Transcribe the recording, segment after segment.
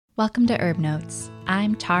Welcome to Herb Notes.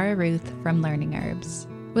 I'm Tara Ruth from Learning Herbs.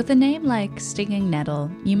 With a name like stinging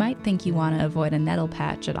nettle, you might think you want to avoid a nettle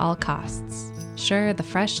patch at all costs. Sure, the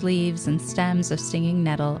fresh leaves and stems of stinging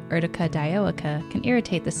nettle, Urtica dioica, can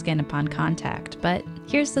irritate the skin upon contact, but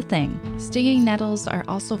here's the thing. Stinging nettles are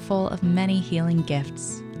also full of many healing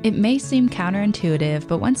gifts. It may seem counterintuitive,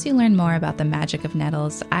 but once you learn more about the magic of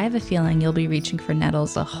nettles, I have a feeling you'll be reaching for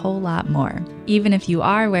nettles a whole lot more, even if you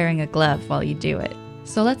are wearing a glove while you do it.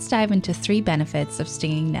 So let's dive into 3 benefits of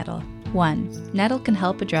stinging nettle. 1. Nettle can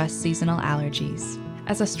help address seasonal allergies.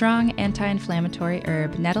 As a strong anti-inflammatory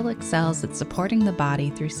herb, nettle excels at supporting the body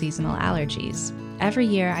through seasonal allergies. Every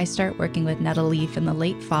year, I start working with nettle leaf in the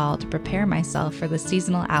late fall to prepare myself for the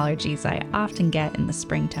seasonal allergies I often get in the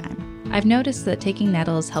springtime. I've noticed that taking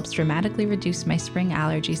nettles helps dramatically reduce my spring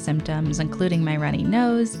allergy symptoms, including my runny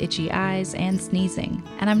nose, itchy eyes, and sneezing.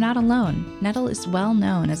 And I'm not alone. Nettle is well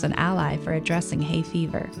known as an ally for addressing hay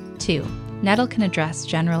fever. 2. Nettle can address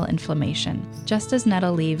general inflammation. Just as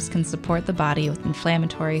nettle leaves can support the body with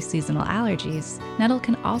inflammatory seasonal allergies, nettle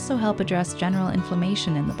can also help address general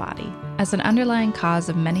inflammation in the body. As an underlying cause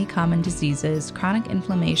of many common diseases, chronic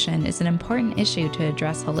inflammation is an important issue to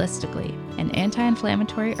address holistically, and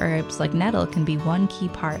anti-inflammatory herbs like nettle can be one key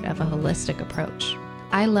part of a holistic approach.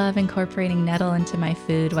 I love incorporating nettle into my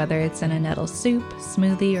food, whether it's in a nettle soup,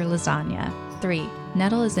 smoothie, or lasagna. 3.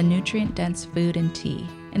 Nettle is a nutrient-dense food and tea.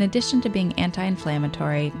 In addition to being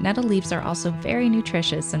anti-inflammatory, nettle leaves are also very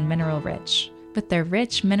nutritious and mineral-rich. With their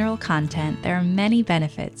rich mineral content, there are many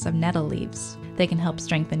benefits of nettle leaves. They can help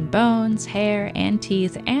strengthen bones, hair, and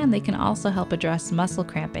teeth, and they can also help address muscle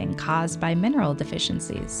cramping caused by mineral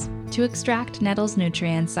deficiencies. To extract nettle's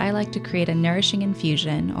nutrients, I like to create a nourishing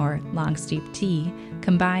infusion, or long steep tea,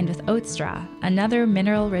 combined with oat straw, another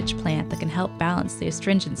mineral-rich plant that can help balance the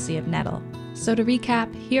astringency of nettle. So to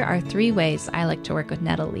recap, here are 3 ways I like to work with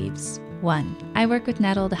nettle leaves. 1. I work with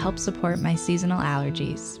nettle to help support my seasonal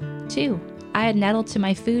allergies. 2. I add nettle to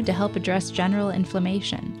my food to help address general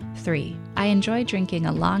inflammation. 3. I enjoy drinking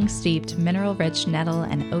a long-steeped, mineral-rich nettle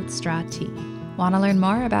and oat straw tea. Want to learn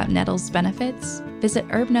more about nettle's benefits? Visit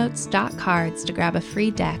herbnotes.cards to grab a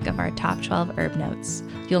free deck of our top 12 herb notes.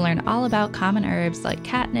 You'll learn all about common herbs like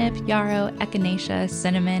catnip, yarrow, echinacea,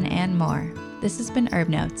 cinnamon, and more. This has been Herb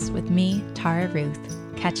Notes with me, Tara Ruth.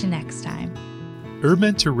 Catch you next time.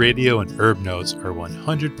 Herbmentor Radio and Herb Notes are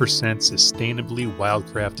 100% sustainably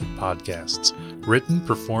wildcrafted podcasts, written,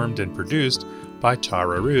 performed, and produced by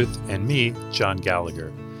Tara Ruth and me, John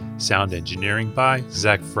Gallagher. Sound engineering by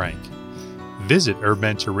Zach Frank. Visit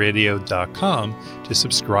herbmentorradio.com to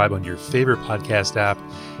subscribe on your favorite podcast app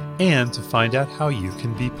and to find out how you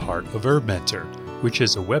can be part of Herbmentor, which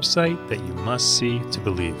is a website that you must see to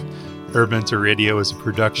believe. Herbmentor Radio is a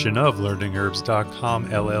production of LearningHerbs.com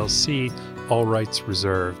LLC, all rights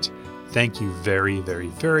reserved. Thank you very, very,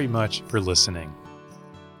 very much for listening.